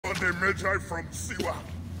a Magi from Siwa.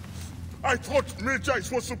 I thought Magi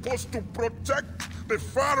was supposed to protect the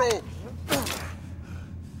Pharaoh.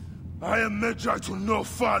 I am Magi to no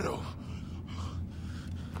Pharaoh.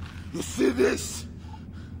 You see this?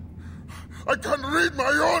 I can read my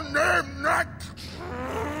own name, Nat!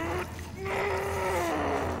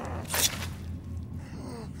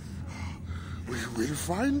 We will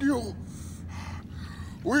find you.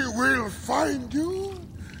 We will find you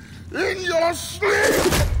in your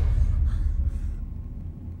sleep!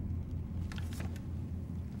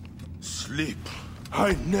 Sleep?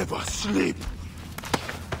 I never sleep.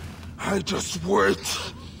 I just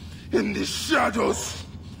wait in the shadows,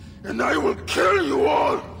 and I will kill you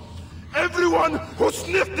all! Everyone who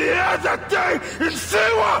sniffed the air that day in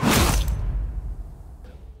Siwa!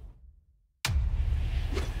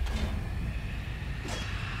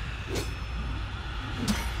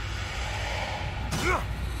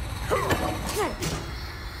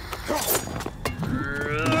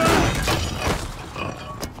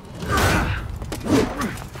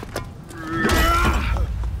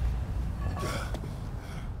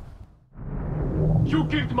 You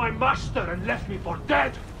killed my master and left me for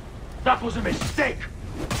dead! That was a mistake!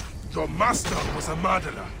 Your master was a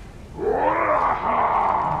murderer.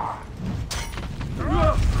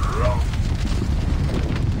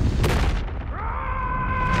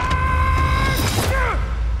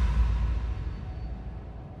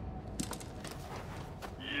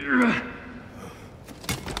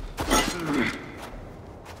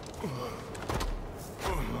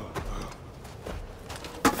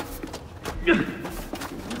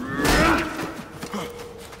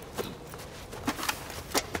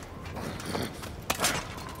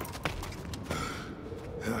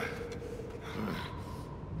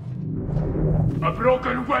 A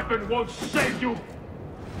broken weapon won't save you!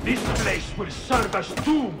 This place will serve as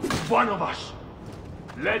tomb to one of us.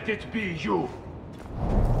 Let it be you.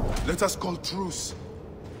 Let us call truce.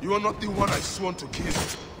 You are not the one I sworn to kill.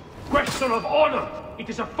 Question of honor! It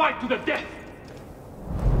is a fight to the death!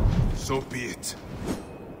 So be it.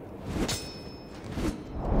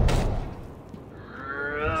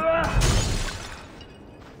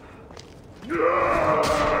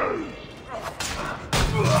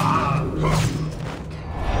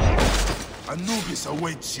 Anubis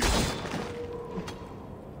awaits you.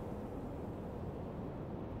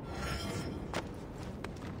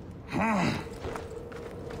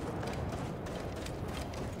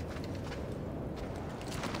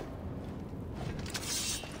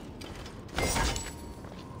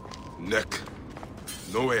 Neck.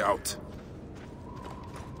 No way out.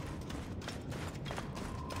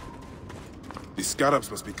 The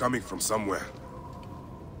scarabs must be coming from somewhere.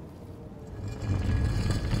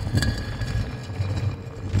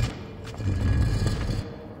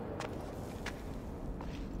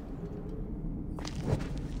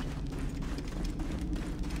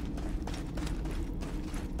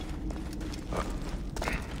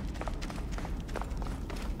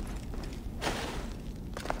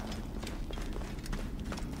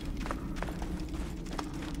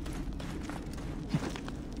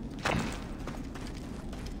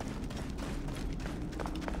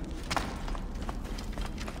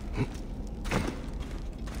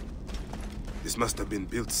 This must have been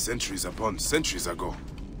built centuries upon centuries ago.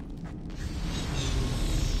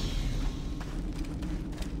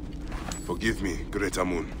 Forgive me, Great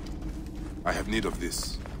Amun. I have need of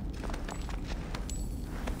this.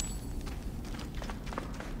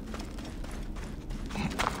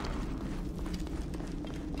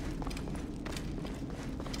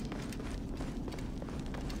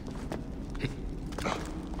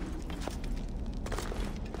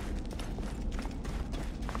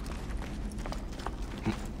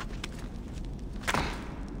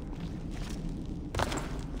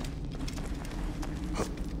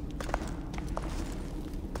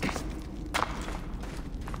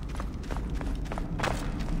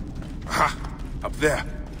 Up there.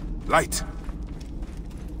 Light.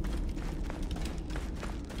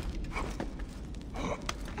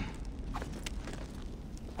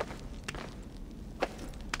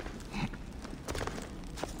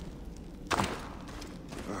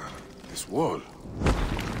 This wall.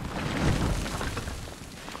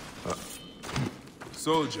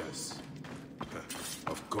 Soldiers.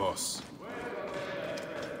 Of course.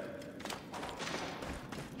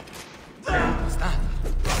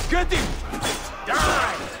 Get him!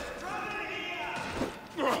 Die!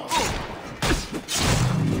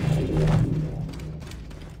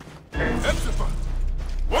 Epsifa!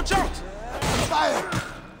 Watch out! Bayek!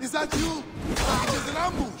 Is that you? It is an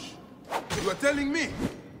ambush! You are telling me?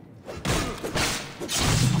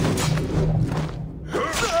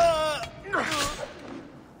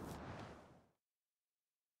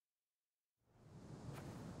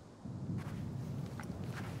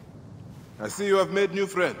 I see you have made new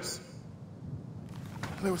friends.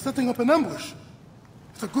 They were setting up an ambush.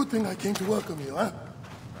 It's a good thing I came to welcome you, huh?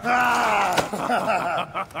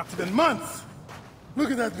 Ah! It's been months. Look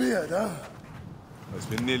at that beard, huh? It's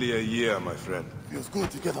been nearly a year, my friend. Feels good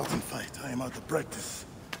to get out and fight. I am out of practice.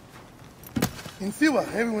 In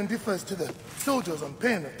Siwa, everyone defers to the soldiers on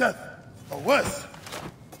pain of death, or worse.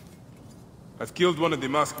 I've killed one of the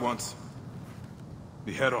masked ones.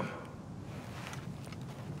 The Heron.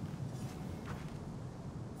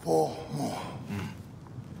 4 more.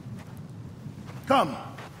 Come.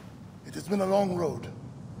 It has been a long road.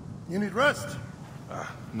 You need rest?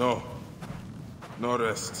 No. No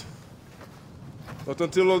rest. Not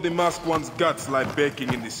until all the masked one's guts lie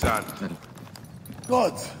baking in the sand.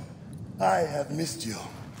 Gods, I have missed you.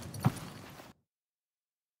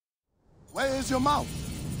 Where is your mouth?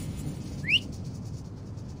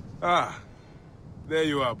 Ah. There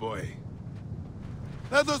you are, boy.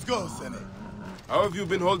 Let us go, Sene. How have you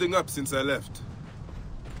been holding up since I left?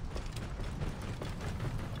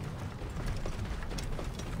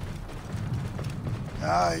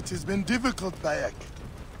 It has been difficult, Bayek.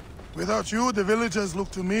 Without you, the villagers look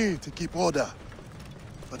to me to keep order.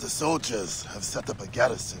 But the soldiers have set up a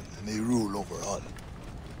garrison, and they rule over all.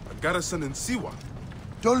 A garrison in Siwa?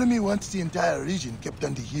 Ptolemy wants the entire region kept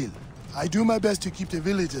under heel. I do my best to keep the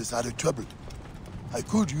villagers out of trouble. I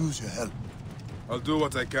could use your help. I'll do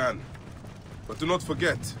what I can. But do not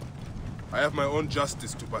forget, I have my own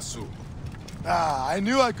justice to pursue. I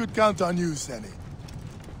knew I could count on you, Sene.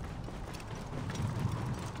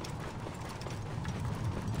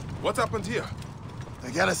 What happened here?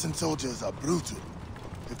 The garrison soldiers are brutal.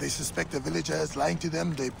 If they suspect a villager is lying to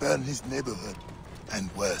them, they burn his neighborhood.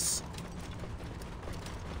 And worse.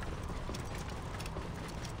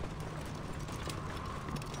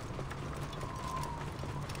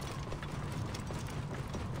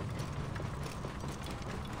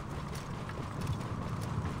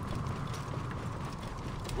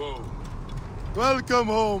 Whoa. Welcome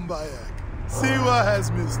home, Bayek. Siwa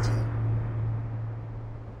has missed you.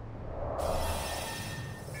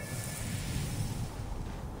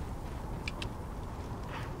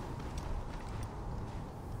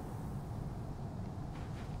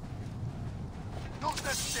 No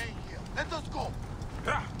sense staying here. Let us go.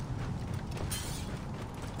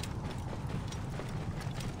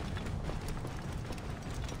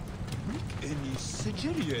 Any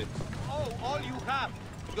Sigirian? Oh, all you have.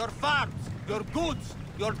 Your farms, your goods,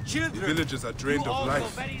 your children. The villagers are drained of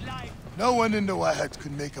life. No one in the Wahat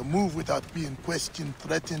could make a move without being questioned,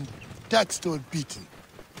 threatened, taxed, or beaten.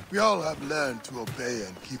 We all have learned to obey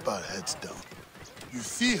and keep our heads down. You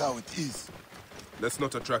see how it is. Let's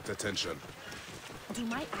not attract attention. Do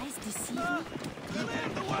my eyes deceive me? Clear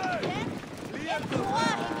the way! Clear the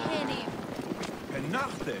way!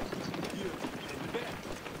 Enachte!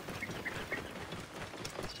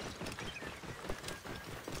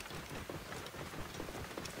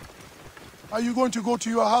 Are you going to go to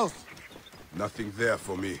your house? Nothing there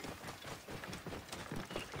for me.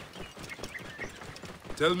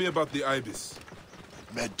 Tell me about the Ibis.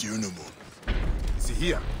 Medunamun. Is he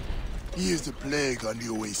here? He is the plague on the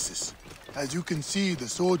Oasis. As you can see, the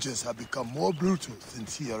soldiers have become more brutal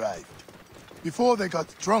since he arrived. Before they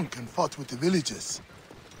got drunk and fought with the villagers.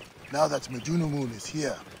 Now that Medunamun is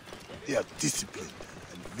here, they are disciplined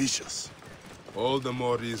and vicious. All the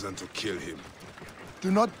more reason to kill him. Do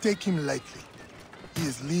not take him lightly. He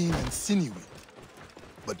is lean and sinewy,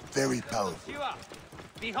 but very powerful. Siwa,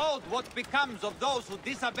 behold what becomes of those who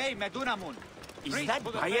disobey Medunamun. Is that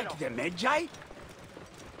Bayek the Medjay?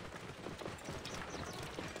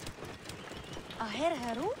 Aher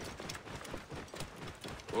Haru?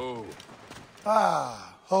 Oh.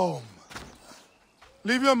 Home.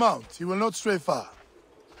 Leave your mount. He will not stray far.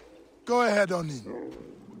 Go ahead on in.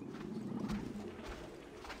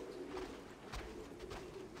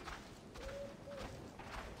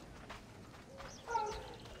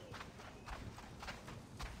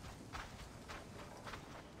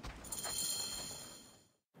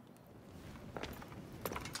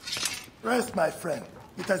 Rest, my friend.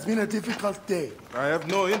 It has been a difficult day. I have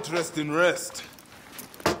no interest in rest.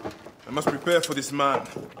 I must prepare for this man.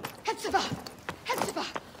 Hetsiva! Hetsiva!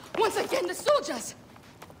 Once again, the soldiers!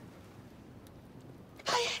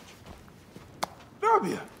 Bayek!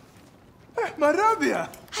 Rabia! My Rabia!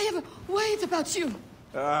 I have worried about you.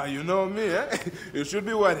 You know me, eh? You should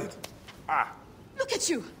be worried. Look at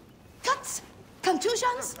you. Cuts?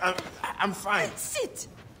 Contusions? I'm fine. Sit.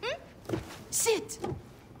 Sit.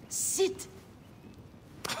 Sit.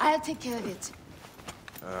 I'll take care of it.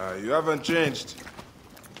 You haven't changed.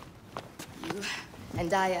 You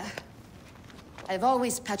and I've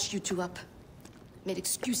always patched you two up. Made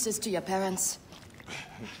excuses to your parents.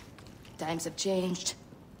 Times have changed.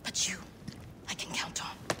 But you, I can count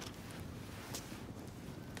on.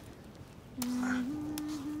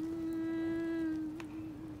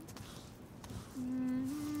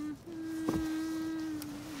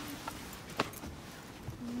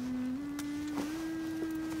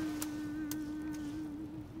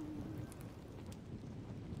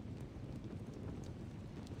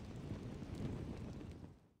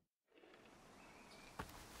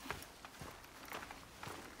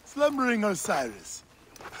 Slumbering Osiris.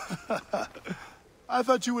 I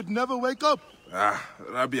thought you would never wake up.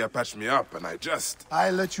 Rabia patched me up and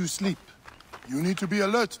I let you sleep. You need to be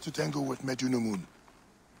alert to tangle with Medunamun.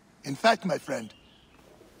 In fact, my friend...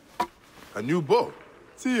 A new bow?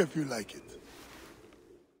 See if you like it.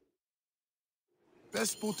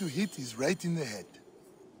 Best spot to hit is right in the head.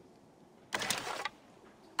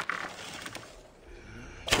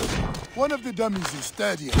 One of the dummies is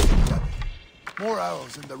sturdier than the other. More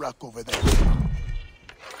arrows in the rack over there.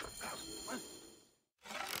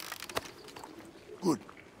 Good.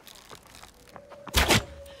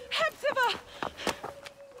 Hepzibah!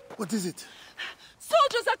 What is it?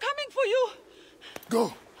 Soldiers are coming for you!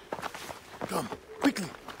 Go. Come, quickly.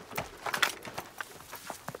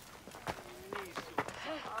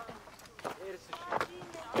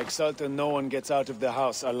 Exulta, no one gets out of the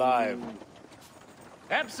house alive.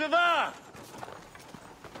 Hepzibah!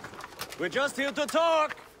 We're just here to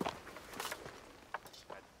talk!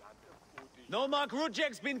 Nomarch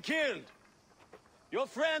Rujek's been killed. Your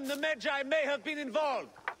friend, the Medjay, may have been involved.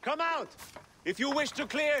 Come out, if you wish to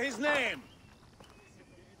clear his name.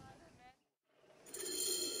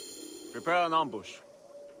 Prepare an ambush.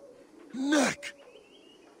 Neck!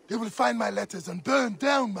 They will find my letters and burn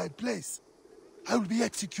down my place. I will be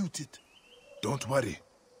executed. Don't worry.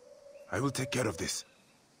 I will take care of this.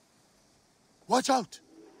 Watch out!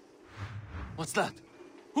 What's that?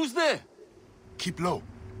 Who's there? Keep low.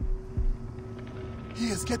 He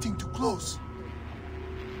is getting too close.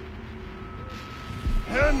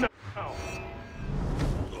 And now.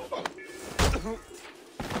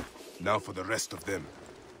 Now for the rest of them.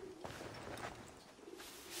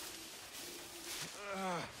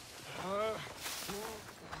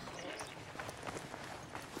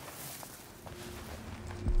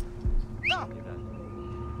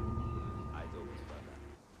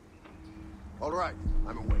 All right,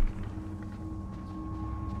 I'm awake.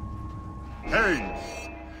 Hey!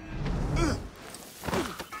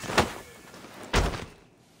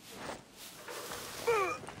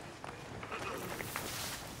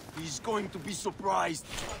 He's going to be surprised.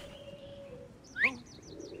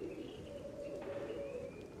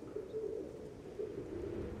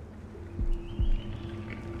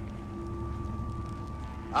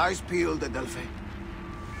 Eyes peeled, Adelphi.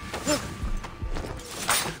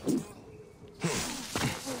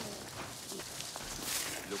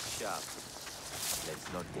 Look sharp. Let's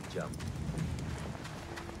not get jumped.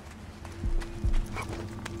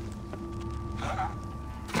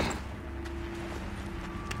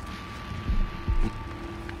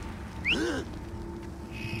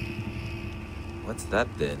 What's that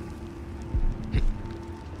then?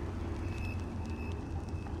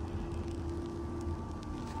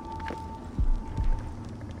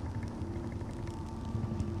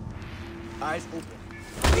 Eyes open.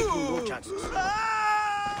 Taking no chances.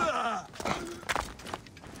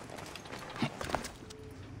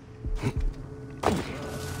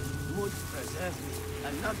 Mood preserve me.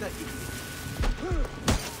 Another idiot.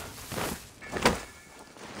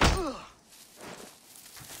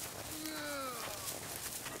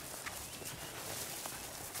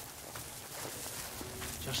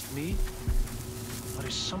 Just me? Or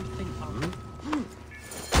is something up?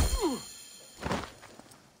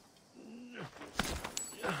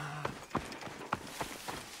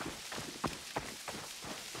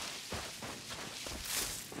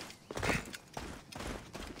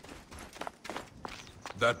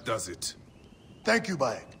 That does it. Thank you,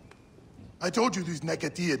 Bayek. I told you these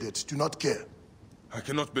Nakatiadids do not care. I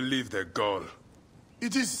cannot believe their gall.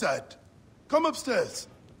 It is sad. Come upstairs.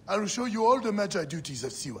 I will show you all the Magi duties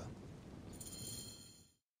of Siwa.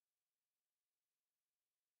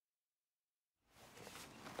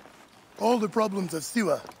 All the problems of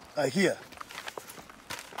Siwa are here.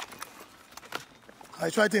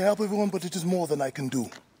 I try to help everyone, but it is more than I can do.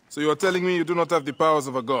 So you are telling me you do not have the powers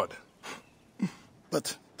of a god?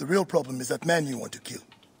 But the real problem is that man you want to kill.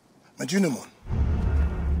 Majunamon.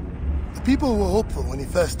 The people were hopeful when he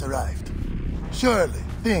first arrived. Surely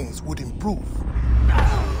things would improve.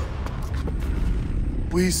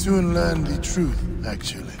 We soon learned the truth,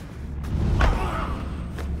 actually.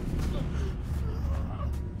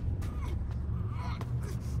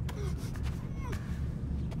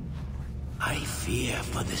 fear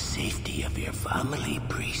for the safety of your family,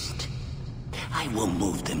 priest. I will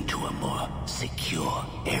move them to a more secure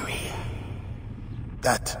area.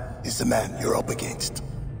 That is the man you're up against.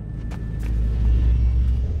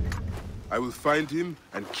 I will find him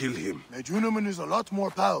and kill him. Medunaman is a lot more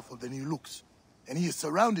powerful than he looks, and he is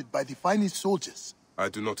surrounded by the finest soldiers. I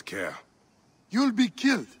do not care. You'll be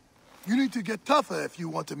killed. You need to get tougher if you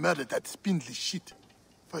want to murder that spindly shit.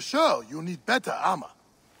 For sure, you'll need better armor.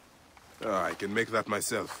 I can make that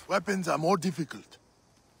myself. Weapons are more difficult.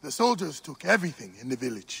 The soldiers took everything in the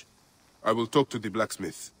village. I will talk to the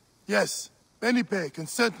blacksmith. Yes, Benipe can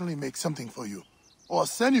certainly make something for you. Or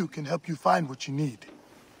Senu can help you find what you need.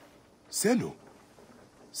 Senu?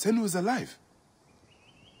 Senu is alive.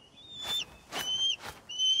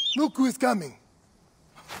 Look who is coming.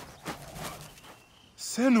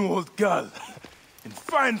 Senu, old girl. In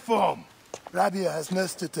fine form. Rabia has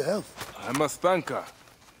nursed her to health. I must thank her.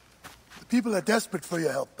 The people are desperate for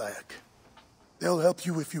your help, Bayek. They'll help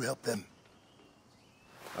you if you help them.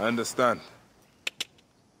 I understand.